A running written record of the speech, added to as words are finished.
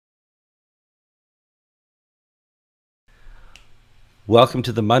Welcome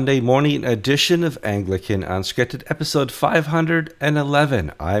to the Monday morning edition of Anglican Unscripted, episode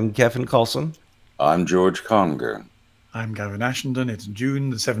 511. I'm Kevin Coulson. I'm George Conger. I'm Gavin Ashenden. It's June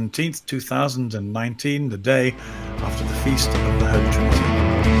the 17th, 2019, the day after the Feast of the Holy Trinity.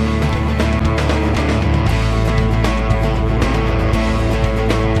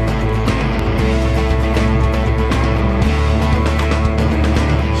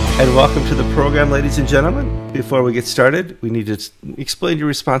 And welcome to the program, ladies and gentlemen. Before we get started, we need to explain your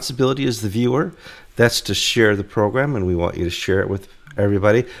responsibility as the viewer. That's to share the program, and we want you to share it with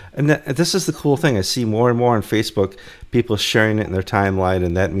everybody. And this is the cool thing. I see more and more on Facebook, people sharing it in their timeline,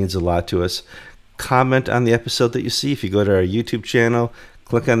 and that means a lot to us. Comment on the episode that you see. If you go to our YouTube channel,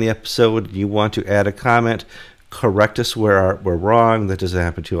 click on the episode, you want to add a comment, correct us where we're wrong. That doesn't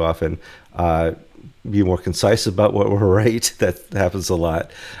happen too often. Be more concise about what we're right. That happens a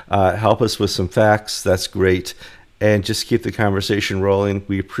lot. Help us with some facts. That's great. And just keep the conversation rolling.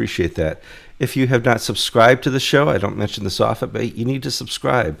 We appreciate that. If you have not subscribed to the show, I don't mention this often, but you need to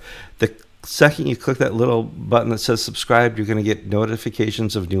subscribe. The second you click that little button that says subscribe, you're going to get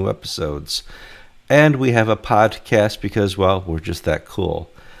notifications of new episodes. And we have a podcast because, well, we're just that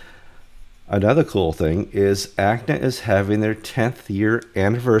cool. Another cool thing is ACNA is having their 10th year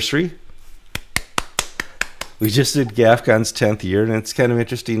anniversary. We just did GAFCON's 10th year, and it's kind of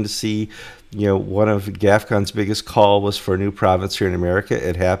interesting to see, one of GAFCON's biggest call was for a new province here in America.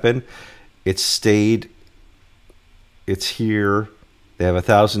 It happened. It stayed. It's here. They have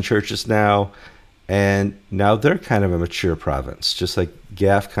 1,000 churches now, and now they're kind of a mature province, just like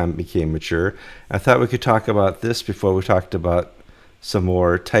GAFCON became mature. I thought we could talk about this before we talked about some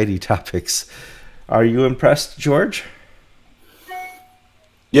more tidy topics. Are you impressed, George?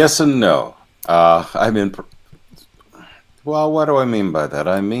 Yes and no. Well, what do I mean by that?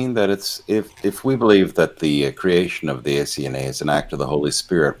 I mean that it's if we believe that the creation of the ACNA is an act of the Holy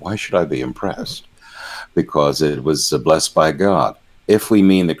Spirit, why should I be impressed? Because it was blessed by God. If we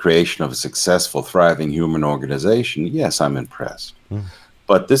mean the creation of a successful, thriving human organization, yes, I'm impressed.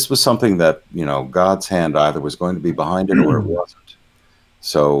 But this was something that, God's hand either was going to be behind it or it wasn't.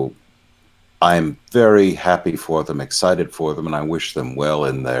 So I'm very happy for them, excited for them, and I wish them well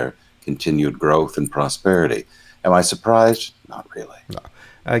in their continued growth and prosperity. Am I surprised? Not really. No.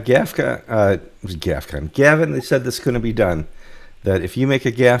 Gavin, they said this couldn't be done. That if you make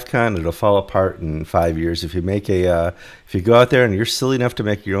a GAFCON, it'll fall apart in 5 years. If you make if you go out there and you're silly enough to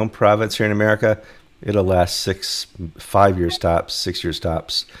make your own province here in America, it'll last 5 years tops, 6 years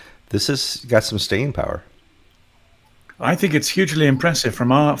tops. This has got some staying power. I think it's hugely impressive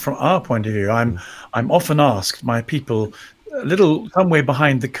from our point of view. I'm often asked, my people, some way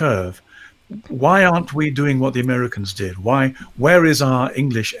behind the curve, why aren't we doing what the Americans did? Where is our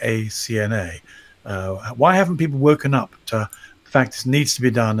English ACNA? Why haven't people woken up to the fact this needs to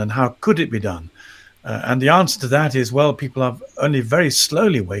be done, and how could it be done? And the answer to that is, well, people are only very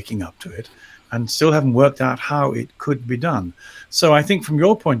slowly waking up to it and still haven't worked out how it could be done. So I think from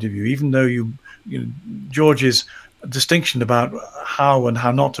your point of view, even though George's distinction about how and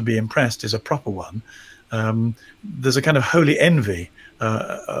how not to be impressed is a proper one, there's a kind of holy envy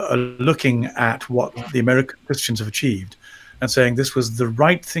looking at what the American Christians have achieved and saying this was the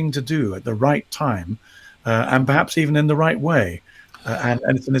right thing to do at the right time, and perhaps even in the right way. And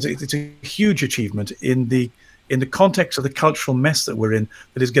it's a huge achievement in the context of the cultural mess that we're in,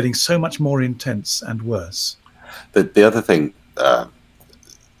 that is getting so much more intense and worse. The other thing,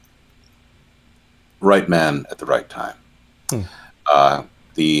 right man at the right time.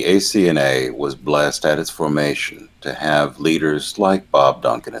 The ACNA was blessed at its formation to have leaders like Bob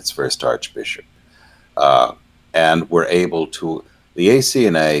Duncan, its first archbishop, and were able to. The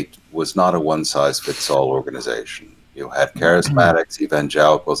ACNA was not a one-size-fits-all organization. You had charismatics,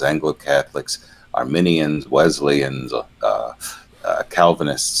 evangelicals, Anglo-Catholics, Arminians, Wesleyans,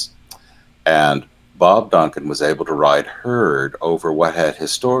 Calvinists, and Bob Duncan was able to ride herd over what had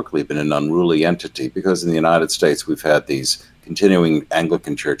historically been an unruly entity, because in the United States we've had these continuing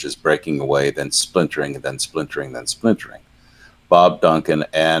Anglican churches breaking away, then splintering, then splintering, then splintering. Bob Duncan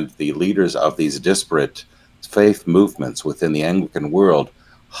and the leaders of these disparate faith movements within the Anglican world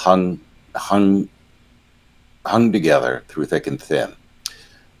hung together through thick and thin.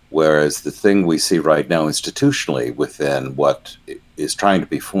 Whereas the thing we see right now institutionally within what is trying to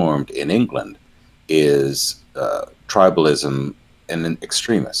be formed in England is tribalism and an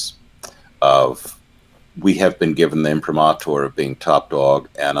extremists of, we have been given the imprimatur of being top dog,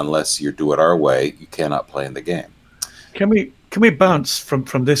 and unless you do it our way, you cannot play in the game. Can we bounce from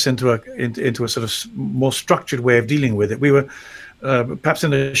this into a sort of more structured way of dealing with it? We were perhaps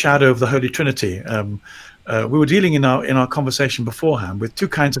in the shadow of the Holy Trinity we were dealing in our conversation beforehand with two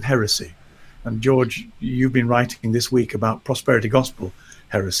kinds of heresy. And George, you've been writing this week about prosperity gospel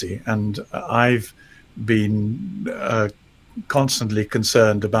heresy, and I've been constantly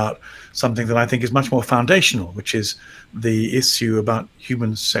concerned about something that I think is much more foundational, which is the issue about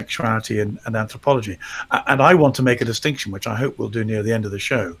human sexuality and anthropology. And I want to make a distinction, which I hope we'll do near the end of the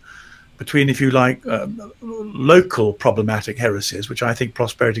show, between, if you like, local problematic heresies, which I think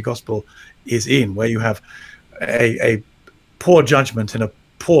prosperity gospel is in, where you have a poor judgment in a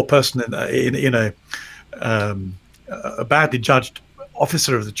poor person in a badly judged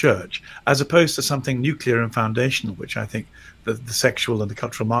officer of the church, as opposed to something nuclear and foundational, which I think the sexual and the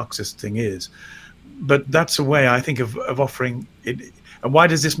cultural Marxist thing is. But that's a way, I think, of offering it. And why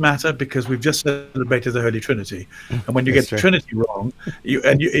does this matter? Because we've just celebrated the Holy Trinity, and when you get the Trinity wrong,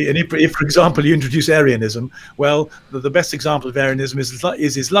 if, for example, you introduce Arianism, well, the best example of Arianism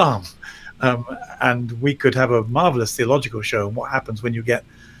is Islam, and we could have a marvelous theological show on what happens when you get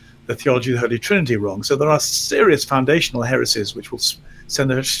the theology of the Holy Trinity wrong. So there are serious foundational heresies which will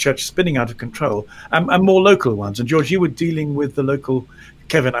send the church spinning out of control, and more local ones. And George, you were dealing with the local.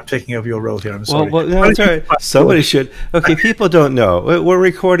 Kevin, I'm taking over your role here. I'm sorry. Well, no, it's all right. Somebody should. Okay, people don't know. We're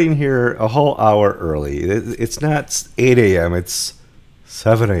recording here a whole hour early. It's not 8 a.m. It's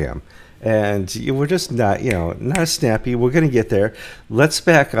 7 a.m. And we're just not, not snappy. We're going to get there. Let's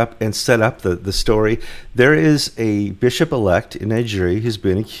back up and set up the story. There is a bishop-elect in Nigeria who's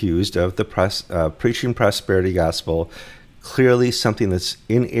been accused of preaching prosperity gospel, clearly something that's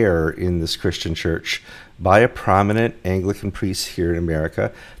in error in this Christian church, by a prominent Anglican priest here in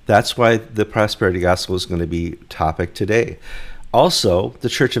America. That's why the prosperity gospel is going to be topic today. Also, the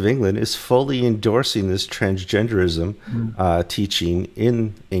Church of England is fully endorsing this transgenderism teaching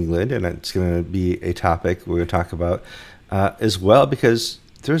in England, and it's going to be a topic we're going to talk about as well, because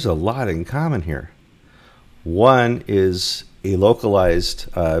there's a lot in common here. One is a localized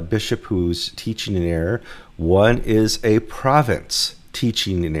bishop who's teaching in error. One is a province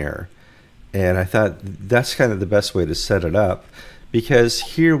teaching in error. And I thought that's kind of the best way to set it up, because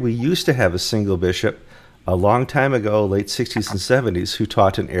here we used to have a single bishop a long time ago, late 60s and 70s, who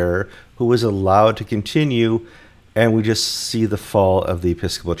taught in error, who was allowed to continue, and we just see the fall of the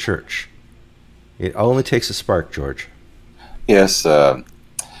Episcopal Church. It only takes a spark, George. Yes, I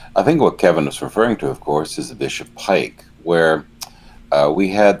think what Kevin is referring to, of course, is the Bishop Pike, where we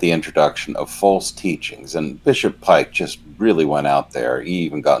had the introduction of false teachings, and Bishop Pike just really went out there. He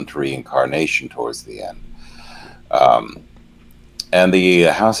even got into reincarnation towards the end. And the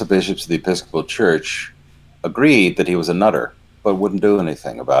House of Bishops of the Episcopal Church agreed that he was a nutter, but wouldn't do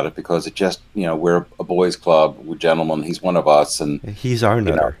anything about it, because it just, we're a boys' club, we're gentlemen, he's one of us. And he's our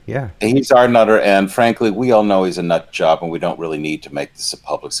nutter, yeah. He's our nutter, and frankly, we all know he's a nut job, and we don't really need to make this a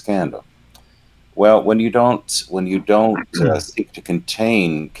public scandal. Well, when you don't seek to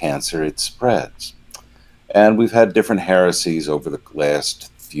contain cancer, it spreads. And we've had different heresies over the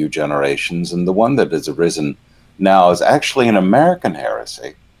last few generations, and the one that has arisen now is actually an American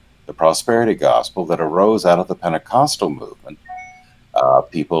heresy, the prosperity gospel, that arose out of the Pentecostal movement.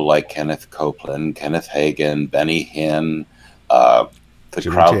 People like Kenneth Copeland, Kenneth Hagin, Benny Hinn, the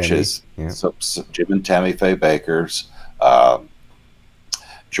Jim Crouches, so Jim and Tammy Faye Bakers,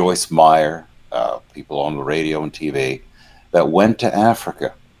 Joyce Meyer, people on the radio and TV, that went to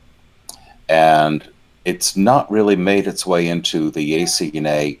Africa. And it's not really made its way into the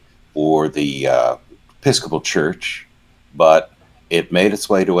ACNA or the Episcopal Church, but it made its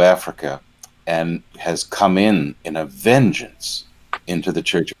way to Africa and has come in a vengeance into the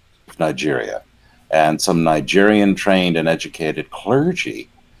Church of Nigeria. And some Nigerian-trained and educated clergy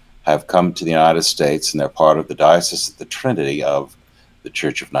have come to the United States, and they're part of the Diocese of the Trinity of the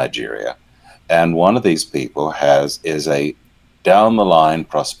Church of Nigeria. And one of these people is a down-the-line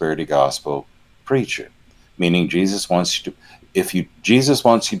prosperity gospel preacher, meaning Jesus wants you to, Jesus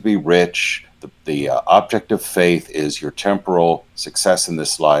wants you to be rich. The object of faith is your temporal success in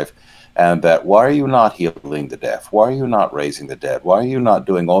this life, and that why are you not healing the deaf? Why are you not raising the dead? Why are you not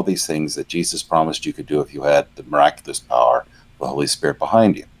doing all these things that Jesus promised you could do if you had the miraculous power of the Holy Spirit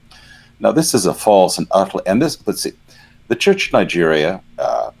behind you? Now, this is a false and utterly, and this, let's see, the Church of Nigeria,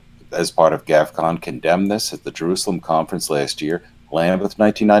 as part of GAVCON, condemned this at the Jerusalem conference last year. Lambeth,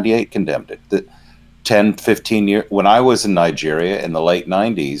 1998, condemned it. The 10, 15 years, when I was in Nigeria in the late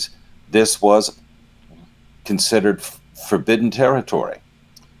 90s, this was considered forbidden territory.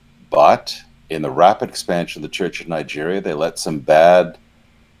 But in the rapid expansion of the Church of Nigeria, they let some bad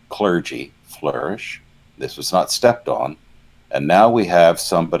clergy flourish. This was not stepped on. And now we have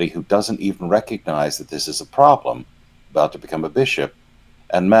somebody who doesn't even recognize that this is a problem, about to become a bishop.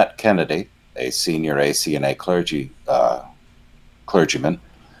 And Matt Kennedy, a senior ACNA clergyman,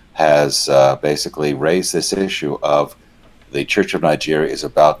 has basically raised this issue of the Church of Nigeria is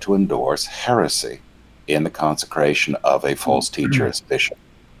about to endorse heresy in the consecration of a false teacher as bishop.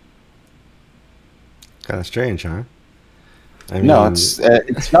 Kind of strange, huh? I mean, No,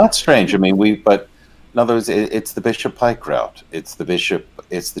 it's not strange. I mean, but in other words, it's the Bishop Pike route. It's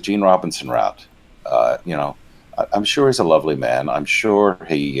the Gene Robinson route. You know, I'm sure he's a lovely man. I'm sure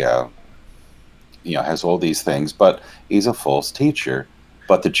he, you know, has all these things, but he's a false teacher.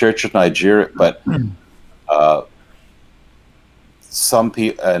 But the Church of Nigeria, but some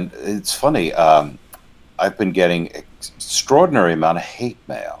people, and it's funny, I've been getting extraordinary amount of hate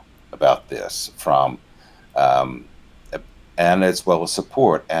mail about this from, and as well as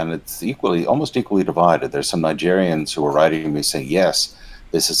support, and it's almost equally divided. There's some Nigerians who are writing to me saying, yes,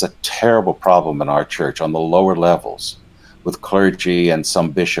 this is a terrible problem in our church on the lower levels, with clergy and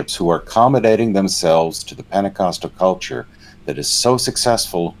some bishops who are accommodating themselves to the Pentecostal culture that is so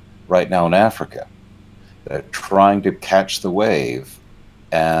successful right now in Africa. They're trying to catch the wave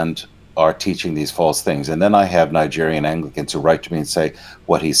and are teaching these false things. And then I have Nigerian Anglicans who write to me and say,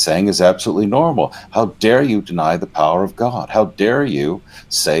 what he's saying is absolutely normal. How dare you deny the power of God? How dare you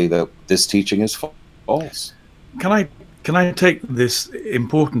say that this teaching is false? Can I take this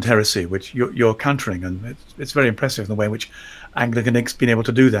important heresy, which you're countering, and it's very impressive in the way in which Anglican Inc.'s been able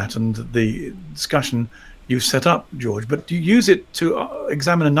to do that, and the discussion you set up, George, but do you use it to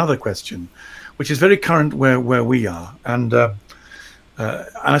examine another question, which is very current where we are, and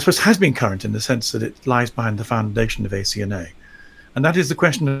I suppose has been current in the sense that it lies behind the foundation of ACNA, and that is the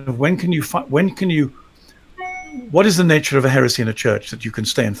question of what is the nature of a heresy in a church that you can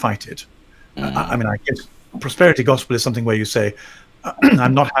stay and fight it? I mean, I guess prosperity gospel is something where you say,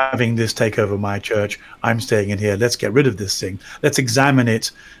 I'm not having this take over my church. I'm staying in here. Let's get rid of this thing. Let's examine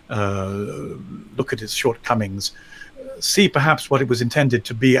it, look at its shortcomings, see perhaps what it was intended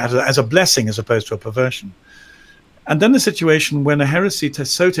to be as a blessing as opposed to a perversion. And then the situation when a heresy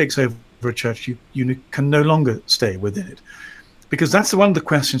so takes over a church, you can no longer stay within it. Because that's one of the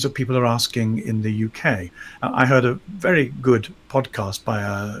questions that people are asking in the UK. I heard a very good podcast by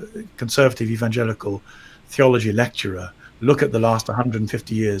a conservative evangelical theology lecturer look at the last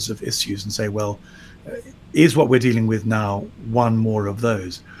 150 years of issues and say, well, is what we're dealing with now one more of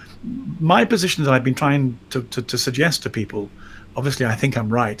those? My position that I've been trying to suggest to people, obviously I think I'm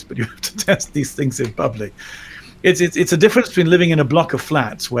right, but you have to test these things in public. It's a difference between living in a block of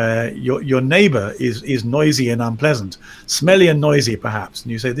flats where your neighbor is noisy and unpleasant, smelly and noisy perhaps,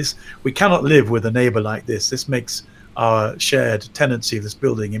 and you say, we cannot live with a neighbor like this. This makes our shared tenancy of this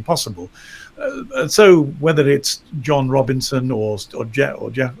building impossible. And so whether it's John Robinson or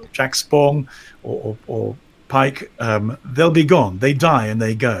Jack Spong or Pike, they'll be gone. They die and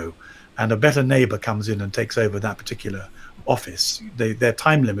they go, and a better neighbor comes in and takes over that particular office. They're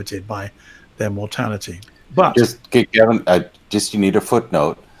time limited by their mortality. But Gavin, you need a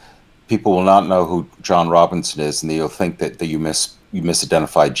footnote. People will not know who John Robinson is, and they'll think that you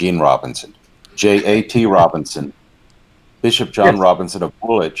misidentified Gene Robinson. J.A.T. Robinson, Bishop John Robinson of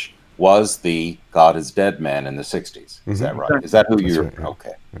Woolwich, was the God is Dead man in the 60s. Is that right? Is that who you're... Right.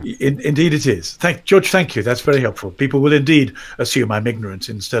 Okay. Indeed it is. George, thank you. That's very helpful. People will indeed assume I'm ignorant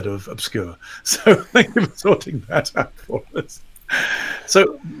instead of obscure. So thank you for sorting that out for us.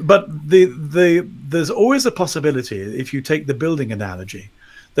 So, but there's always a possibility, if you take the building analogy,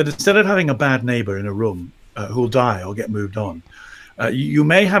 that instead of having a bad neighbor in a room who'll die or get moved on, you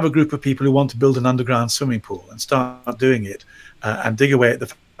may have a group of people who want to build an underground swimming pool and start doing it and dig away at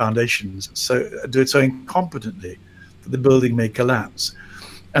the foundations, so do it so incompetently that the building may collapse.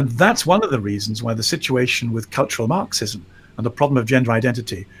 And that's one of the reasons why the situation with cultural Marxism and the problem of gender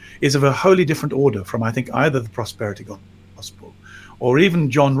identity is of a wholly different order from, I think, either the prosperity gospel or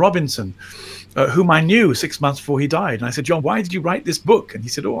even John Robinson, whom I knew 6 months before he died. And I said, John, why did you write this book? And he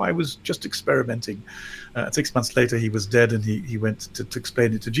said, oh, I was just experimenting. 6 months later, he was dead, and he went to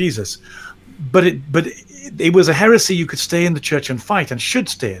explain it to Jesus. But it was a heresy you could stay in the church and fight, and should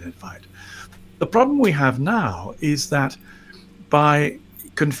stay in and fight. The problem we have now is that by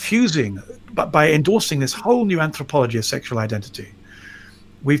endorsing this whole new anthropology of sexual identity,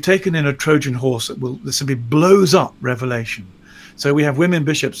 we've taken in a Trojan horse that simply blows up revelation. So we have women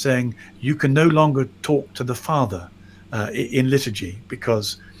bishops saying you can no longer talk to the Father in liturgy,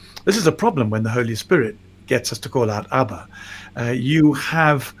 because this is a problem when the Holy Spirit gets us to call out Abba. You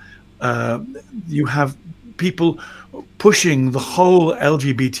have people pushing the whole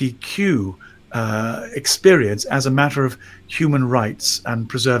LGBTQ experience as a matter of human rights and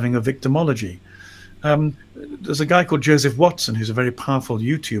preserving a victimology. There's a guy called Joseph Watson who's a very powerful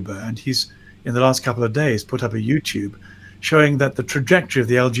YouTuber, and he's in the last couple of days, put up a YouTube showing that the trajectory of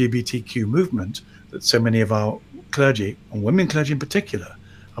the LGBTQ movement, that so many of our clergy, and women clergy in particular,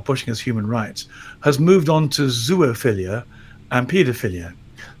 are pushing as human rights, has moved on to zoophilia and pedophilia.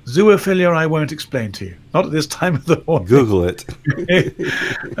 Zoophilia I won't explain to you, not at this time of the morning. Google it.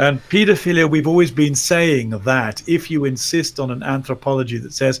 And pedophilia, we've always been saying that if you insist on an anthropology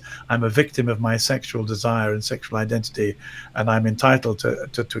that says I'm a victim of my sexual desire and sexual identity and I'm entitled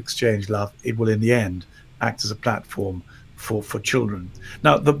to exchange love, it will in the end act as a platform for children.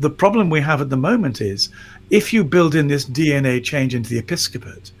 Now, the problem we have at the moment is if you build in this DNA change into the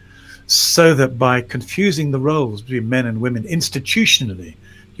episcopate so that by confusing the roles between men and women institutionally,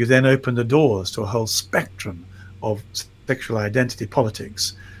 you then open the doors to a whole spectrum of sexual identity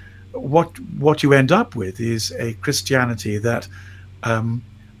politics. What you end up with is a Christianity that for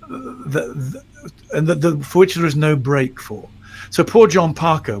which there is no break for. So poor John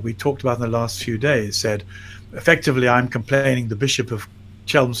Parker, we talked about in the last few days, said, effectively, I'm complaining the Bishop of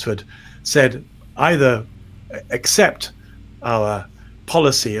Chelmsford said, either accept our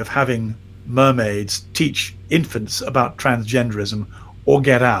policy of having mermaids teach infants about transgenderism or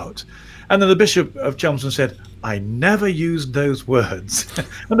get out. And then the Bishop of Chelmsford said, I never used those words.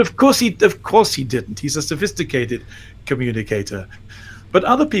 And of course he didn't. He's a sophisticated communicator. But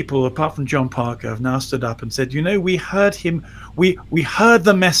other people, apart from John Parker, have now stood up and said, you know, we heard him, we heard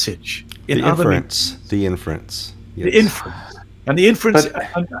the message in the other inference. The inference. Yes. The inference. And the inference,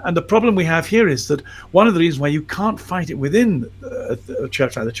 and the problem we have here is that one of the reasons why you can't fight it within a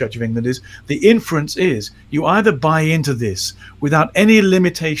church like the Church of England is the inference is you either buy into this without any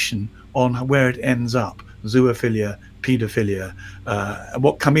limitation on where it ends up, zoophilia, pedophilia,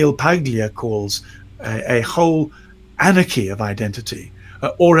 what Camille Paglia calls a whole anarchy of identity,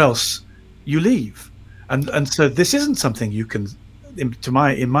 or else you leave. And so this isn't something you can,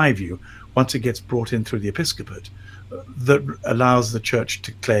 in my view, once it gets brought in through the episcopate, that allows the church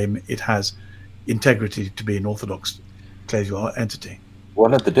to claim it has integrity to be an orthodox ecclesial entity.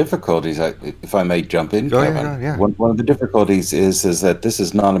 One of the difficulties, if I may jump in, Kevin, yeah. One of the difficulties is that this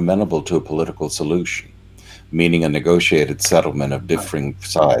is not amenable to a political solution, meaning a negotiated settlement of differing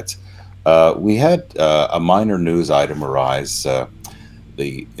sides. We had a minor news item arise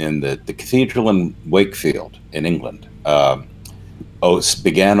in the cathedral in Wakefield in England.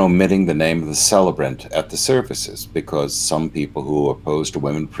 Began omitting the name of the celebrant at the services because some people who are opposed to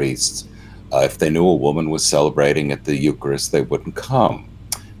women priests, if they knew a woman was celebrating at the Eucharist, they wouldn't come.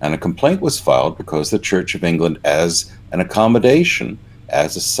 And a complaint was filed because the Church of England, as an accommodation,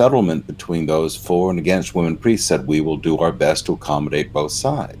 as a settlement between those for and against women priests, said we will do our best to accommodate both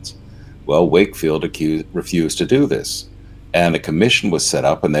sides. Well, Wakefield refused to do this. And a commission was set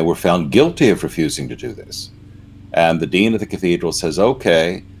up and they were found guilty of refusing to do this. And the dean of the cathedral says,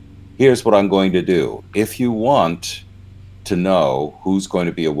 okay, here's what I'm going to do. If you want to know who's going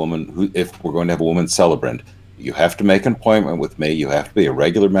to be a woman, if we're going to have a woman celebrant, you have to make an appointment with me. You have to be a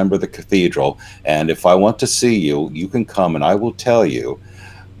regular member of the cathedral. And if I want to see you, you can come and I will tell you,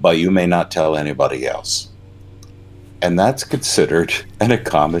 but you may not tell anybody else. And that's considered an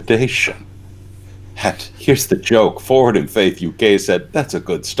accommodation. And here's the joke. Forward in Faith UK said, that's a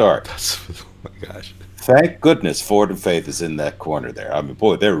good start. Oh my gosh. Thank goodness Forward in Faith is in that corner there. I mean,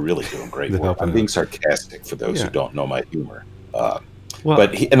 boy, they're really doing great work. I'm being sarcastic for those who don't know my humor.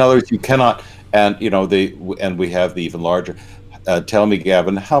 But in other words, you cannot, and you know, and we have the even larger. Tell me,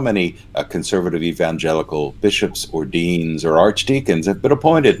 Gavin, how many conservative evangelical bishops or deans or archdeacons have been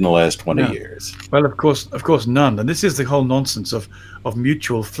appointed in the last 20 years? Well, of course, none. And this is the whole nonsense of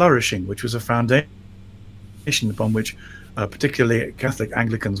mutual flourishing, which was a foundation upon which particularly Catholic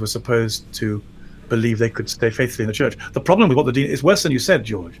Anglicans were supposed to believe they could stay faithfully in the church. The problem with what the dean is worse than you said,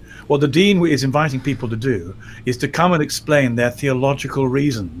 George. What the dean is inviting people to do is to come and explain their theological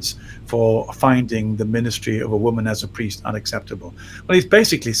reasons for finding the ministry of a woman as a priest unacceptable. Well, he's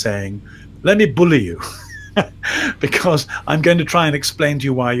basically saying, let me bully you because I'm going to try and explain to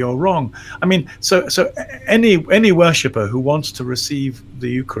you why you're wrong. I mean, so any worshipper who wants to receive the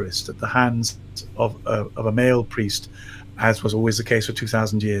Eucharist at the hands of a male priest, as was always the case for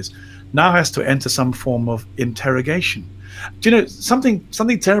 2,000 years, now has to enter some form of interrogation. Do you know, something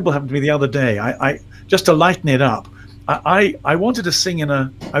terrible happened to me the other day. I just to lighten it up, I wanted to sing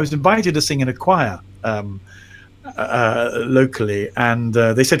I was invited to sing in a choir locally, and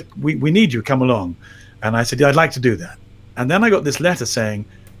they said, we need you, come along. And I said, yeah, I'd like to do that. And then I got this letter saying,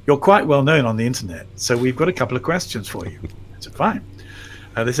 you're quite well known on the internet, so we've got a couple of questions for you. I said, fine.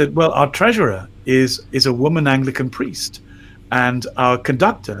 They said, well, our treasurer is a woman Anglican priest, and our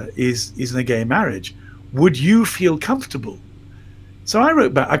conductor is in a gay marriage. Would you feel comfortable So I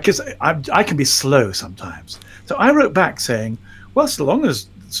wrote back, because I can be slow sometimes. So I wrote back saying, well, so long as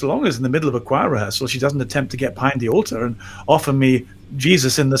in the middle of a choir rehearsal she doesn't attempt to get behind the altar and offer me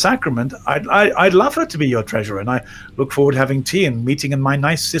Jesus in the sacrament, I'd love her to be your treasurer, and I look forward to having tea and meeting my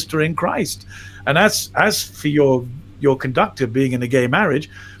nice sister in Christ. And as for your conductor being in a gay marriage,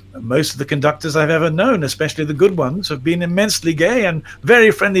 most of the conductors I've ever known, especially the good ones, have been immensely gay and very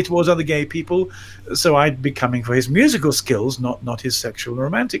friendly towards other gay people. So I'd be coming for his musical skills, not his sexual and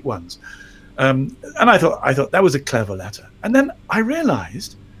romantic ones. And I thought that was a clever letter. And then I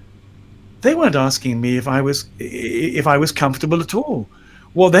realized they weren't asking me if I was comfortable at all.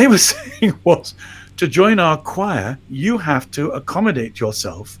 What they were saying was, to join our choir, you have to accommodate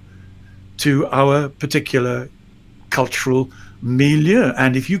yourself to our particular cultural milieu,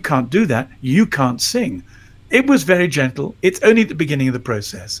 and if you can't do that, you can't sing. It was very gentle. It's only at the beginning of the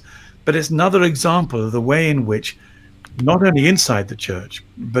process, but it's another example of the way in which, not only inside the church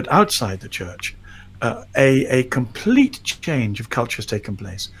but outside the church, a complete change of culture has taken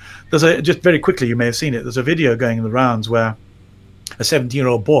place. Just very quickly, you may have seen it, there's a video going in the rounds where a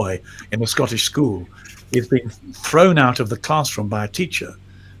 17-year-old boy in a Scottish school is being thrown out of the classroom by a teacher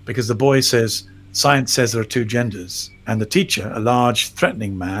because the boy says, science says there are two genders. And the teacher, a large,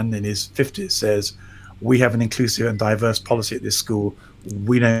 threatening man in his 50s, says, we have an inclusive and diverse policy at this school.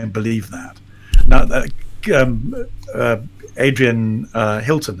 We don't believe that. Now, Adrian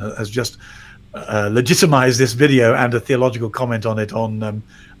Hilton has just legitimized this video and a theological comment on it on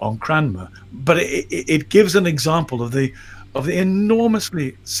Cranmer. But it gives an example of the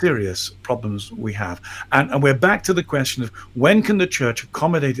enormously serious problems we have. And we're back to the question of, when can the church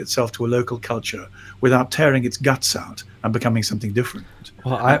accommodate itself to a local culture without tearing its guts out and becoming something different?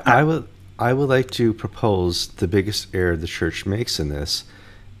 Well, I would like to propose the biggest error the church makes in this,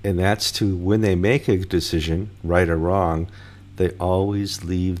 and that's to, when they make a decision, right or wrong, they always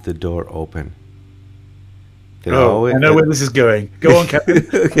leave the door open. I know where this is going. Go on, Kevin.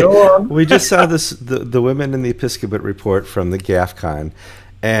 Okay. Go on. We just saw the Women in the Episcopate report from the GAFCON,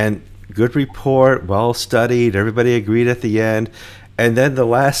 and good report, well studied. Everybody agreed at the end, and then the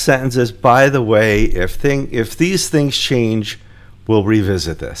last sentence is, by the way, if these things change, we'll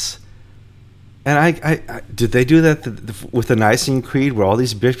revisit this. And I did they do that with the Nicene Creed, where all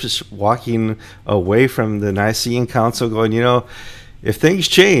these bishops walking away from the Nicene Council going, if things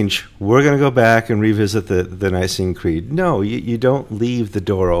change, we're going to go back and revisit the Nicene Creed? No, you don't leave the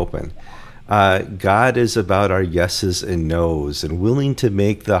door open. God is about our yeses and nos, and willing to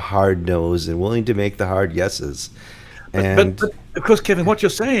make the hard no's and willing to make the hard yeses. But of course, Kevin, what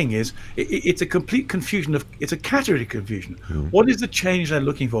you're saying is it's a complete confusion it's a category confusion. What is the change they're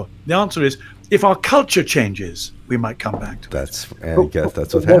looking for? The answer is, if our culture changes, we might come back to it. I guess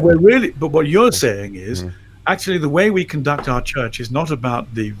that's what happened. But what you're saying is, actually, the way we conduct our church is not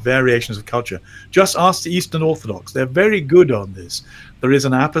about the variations of culture. Just ask the Eastern Orthodox. They're very good on this. There is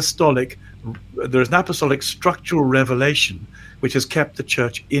an apostolic structural revelation which has kept the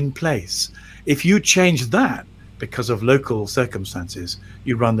church in place. If you change that because of local circumstances,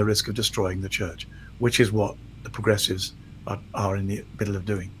 you run the risk of destroying the church, which is what the progressives are in the middle of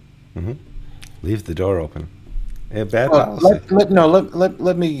doing. Leave the door open. Bad policy. Let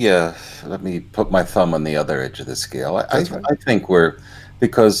me put my thumb on the other edge of the scale. I think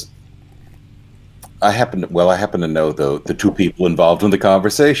because I happen to know the two people involved in the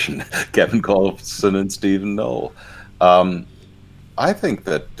conversation, Kevin Colson and Stephen Knoll. I think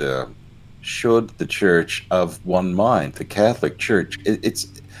that should the Church of one mind, the Catholic Church, it's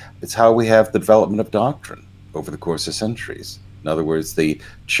how we have the development of doctrine over the course of centuries. In other words, the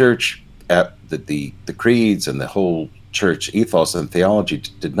Church, the creeds and the whole church ethos and theology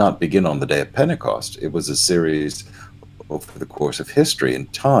did not begin on the day of Pentecost. It was a series over the course of history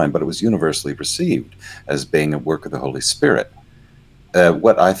and time, but it was universally received as being a work of the Holy Spirit.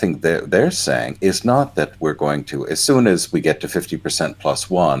 What I think they're saying is not that we're going to, as soon as we get to 50% plus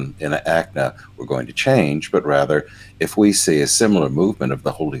one in ACNA, we're going to change, but rather if we see a similar movement of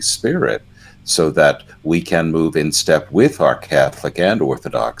the Holy Spirit, so that we can move in step with our Catholic and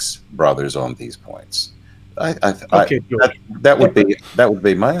Orthodox brothers on these points. That would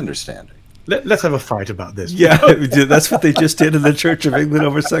be my understanding. Let's have a fight about this. Yeah, that's what they just did in the Church of England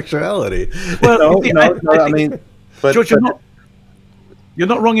over sexuality. Well, I mean, George, you're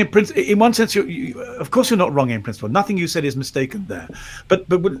not wrong in principle. In one sense, of course, you're not wrong in principle. Nothing you said is mistaken there. But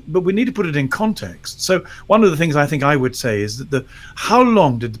we need to put it in context. So one of the things I think I would say is that how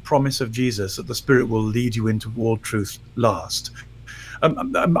long did the promise of Jesus that the Spirit will lead you into all truth last?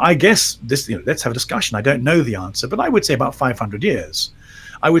 I guess this. Let's have a discussion. I don't know the answer, but I would say about 500 years.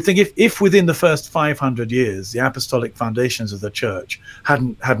 I would think if within the first 500 years the apostolic foundations of the church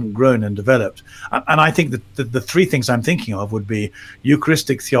hadn't grown and developed, and I think that the three things I'm thinking of would be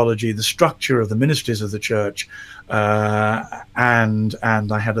Eucharistic theology, the structure of the ministries of the church, and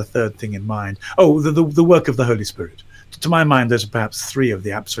I had a third thing in mind. Oh, the work of the Holy Spirit. To my mind, those are perhaps three of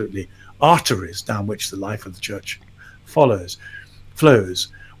the absolutely arteries down which the life of the church flows.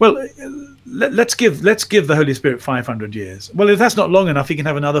 Well, let's give the Holy Spirit 500 years. Well, if that's not long enough, he can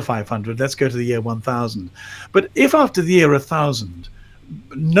have another 500. Let's go to the year 1000. But if after the year 1000,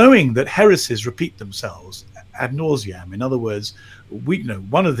 knowing that heresies repeat themselves ad nauseam, in other words,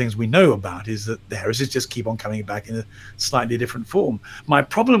 one of the things we know about is that the heresies just keep on coming back in a slightly different form. My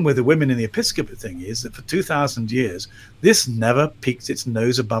problem with the women in the episcopate thing is that for 2000 years, this never peeked its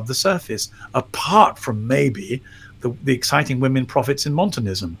nose above the surface, apart from maybe the exciting women prophets in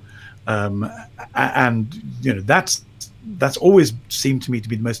Montanism, and that's always seemed to me to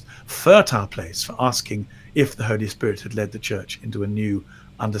be the most fertile place for asking if the Holy Spirit had led the church into a new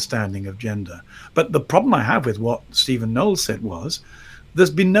understanding of gender. But the problem I have with what Stephen Knowles said was there's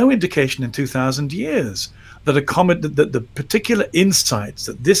been no indication in 2000 years that that the particular insights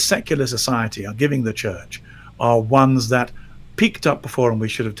that this secular society are giving the church are ones that peaked up before and we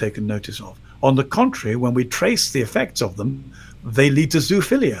should have taken notice of. On the contrary, when we trace the effects of them, they lead to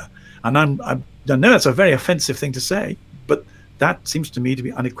zoophilia. And I know that's a very offensive thing to say, but that seems to me to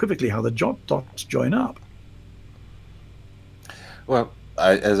be unequivocally how the dots join up. Well,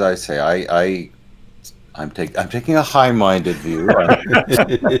 as I say, I'm taking a high-minded view. I'm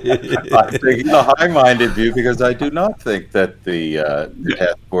taking a high-minded view because I do not think that the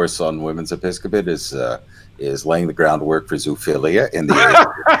task force on women's episcopate is laying the groundwork for zoophilia in the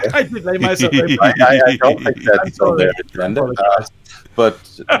I did lay myself. I don't think that's on their agenda.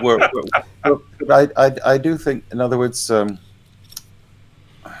 But I do think, in other words,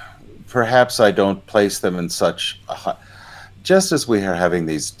 perhaps I don't place them in such a high. Just as we are having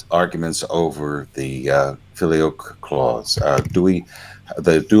these arguments over the filioque clause,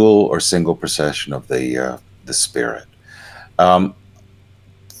 the dual or single procession of the Spirit,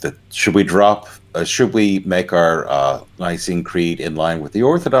 should we drop? Should we make our Nicene Creed in line with the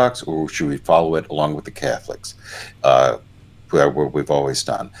Orthodox, or should we follow it along with the Catholics, where we've always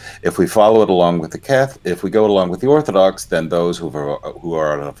done? If we follow it along with if we go along with the Orthodox, then those who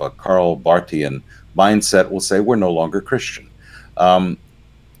are out of a Karl Barthian mindset will say we're no longer Christian.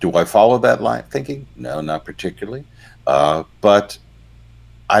 Do I follow that line thinking? No, not particularly. But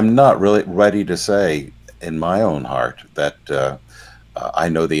I'm not really ready to say in my own heart that I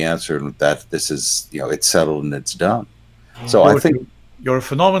know the answer, that this is, it's settled and it's done. So I think you're a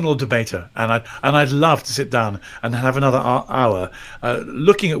phenomenal debater, and I'd love to sit down and have another hour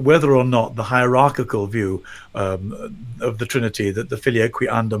looking at whether or not the hierarchical view of the Trinity that the filioque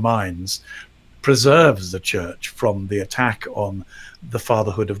undermines preserves the church from the attack on the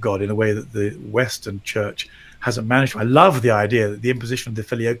fatherhood of God in a way that the Western church hasn't managed. I love the idea that the imposition of the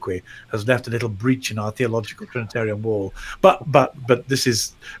filioque has left a little breach in our theological Trinitarian wall. But this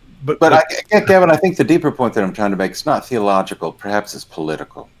is. But Gavin, I think the deeper point that I'm trying to make is not theological, perhaps it's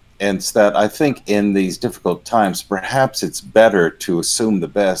political. And it's that I think in these difficult times, perhaps it's better to assume the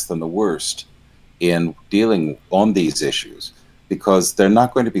best than the worst in dealing on these issues, because they're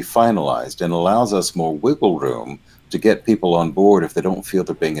not going to be finalized, and allows us more wiggle room to get people on board if they don't feel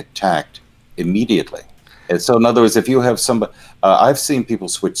they're being attacked immediately. And so, in other words, if you have somebody, I've seen people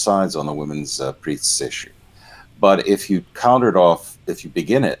switch sides on the women's priests issue, but if you if you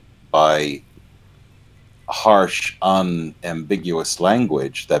begin it by harsh, unambiguous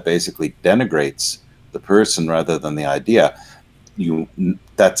language that basically denigrates the person rather than the idea,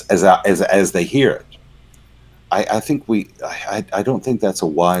 that's as they hear it. I think I don't think that's a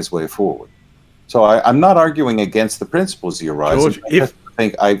wise way forward. So I'm not arguing against the principles you rise. George,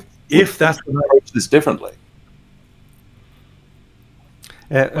 if that's approach this differently.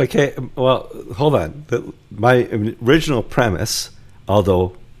 Okay, well, hold on. My original premise,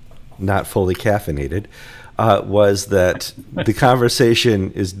 although not fully caffeinated, was that the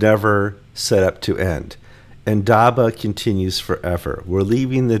conversation is never set up to end. And Daba continues forever. We're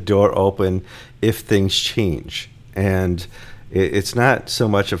leaving the door open if things change. And it's not so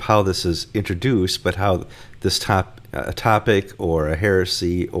much of how this is introduced, but how this topic or a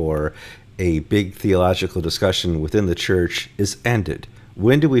heresy or a big theological discussion within the church is ended.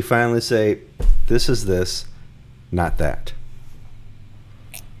 When do we finally say, this is this, not that?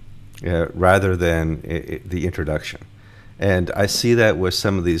 Rather than the introduction. And I see that with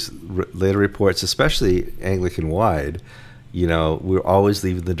some of these later reports, especially Anglican-wide, we're always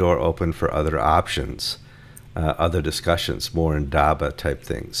leaving the door open for other options. other discussions, more Indaba type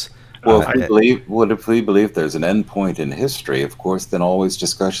things. Well, if we believe there's an end point in history, of course, then always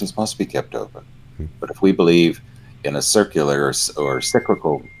discussions must be kept open. But if we believe in a circular or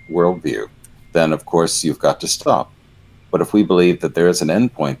cyclical worldview, then of course you've got to stop. But if we believe that there is an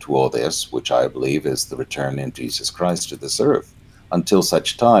end point to all this, which I believe is the return in Jesus Christ to this earth, until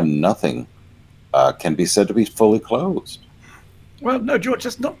such time, nothing can be said to be fully closed. Well, no, George,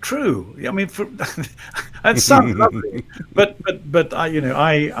 that's not true. I mean, that sounds lovely, but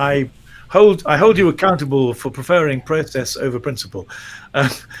I hold you accountable for preferring process over principle.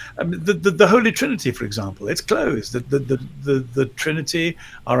 The Holy Trinity, for example, it's closed. The Trinity,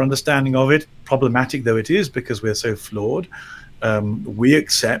 our understanding of it, problematic though it is because we're so flawed, we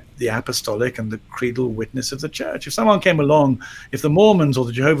accept the apostolic and the creedal witness of the church. If someone came along, if the Mormons or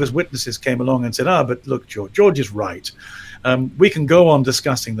the Jehovah's Witnesses came along and said, but look, George is right. We can go on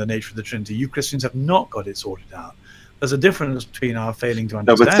discussing the nature of the Trinity. You Christians have not got it sorted out. There's a difference between our failing to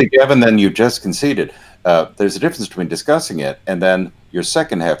understand. No, but see, Gavin, then you just conceded. There's a difference between discussing it and then your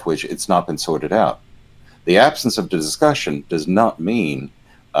second half, which it's not been sorted out. The absence of the discussion does not mean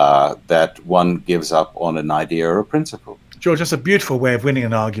that one gives up on an idea or a principle. George, that's a beautiful way of winning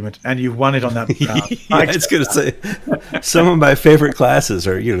an argument, and you've won it on that ground. I was going to say, some of my favorite classes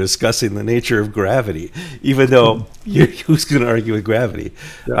are, discussing the nature of gravity, even though who's going to argue with gravity?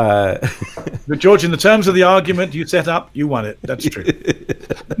 But George, in the terms of the argument you set up, you won it. That's true.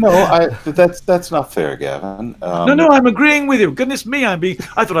 No, that's not fair, Gavin. No, I'm agreeing with you. Goodness me, I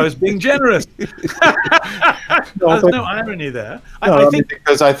thought I was being generous. There's no irony there.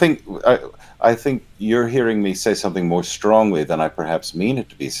 I think you're hearing me say something more strongly than I perhaps mean it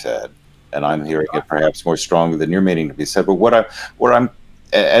to be said, and I'm hearing it perhaps more strongly than you're meaning to be said. But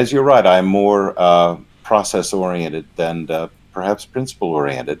as you're right, I'm more process-oriented than perhaps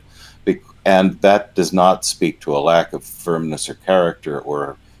principle-oriented, and that does not speak to a lack of firmness or character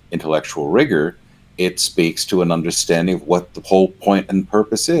or intellectual rigor. It speaks to an understanding of what the whole point and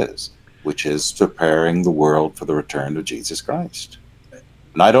purpose is, which is preparing the world for the return of Jesus Christ.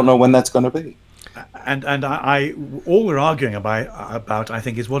 And I don't know when that's going to be. And all we're arguing about, I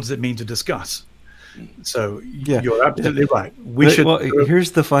think, is what does it mean to discuss? So you're absolutely right.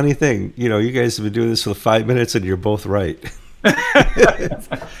 Here's the funny thing. You guys have been doing this for 5 minutes and you're both right.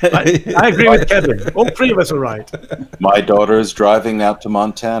 I agree with Kevin. All three of us are right. My daughter is driving out to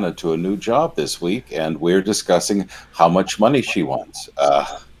Montana to a new job this week, and we're discussing how much money she wants.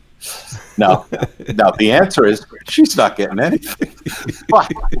 Now, the answer is she's not getting anything.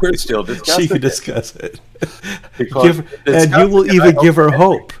 But we're still discussing. She can discuss it, and you will even give her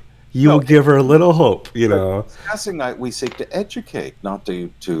hope. You will give her a little hope. Discussing, we seek to educate, not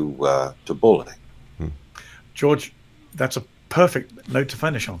to bully. George, that's a perfect note to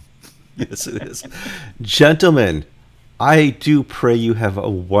finish on. Yes, it is. Gentlemen, I do pray you have a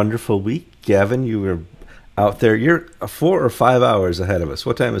wonderful week. Gavin, you were out there. You're 4 or 5 hours ahead of us.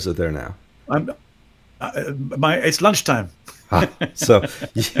 What time is it there now? It's lunchtime. So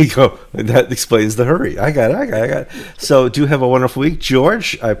you go. That explains the hurry. I got it. So do have a wonderful week.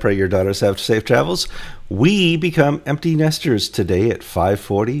 George, I pray your daughters have safe travels. We become empty nesters today at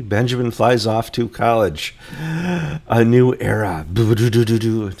 5:40. Benjamin flies off to college. A new era.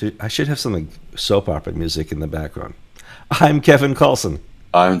 I should have some soap opera music in the background. I'm Kevin Carlson.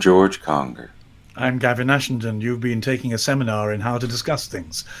 I'm George Conger. I'm Gavin Ashenden. You've been taking a seminar in how to discuss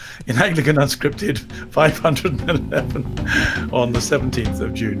things in Anglican Unscripted 511 on the 17th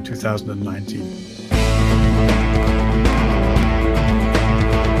of June 2019.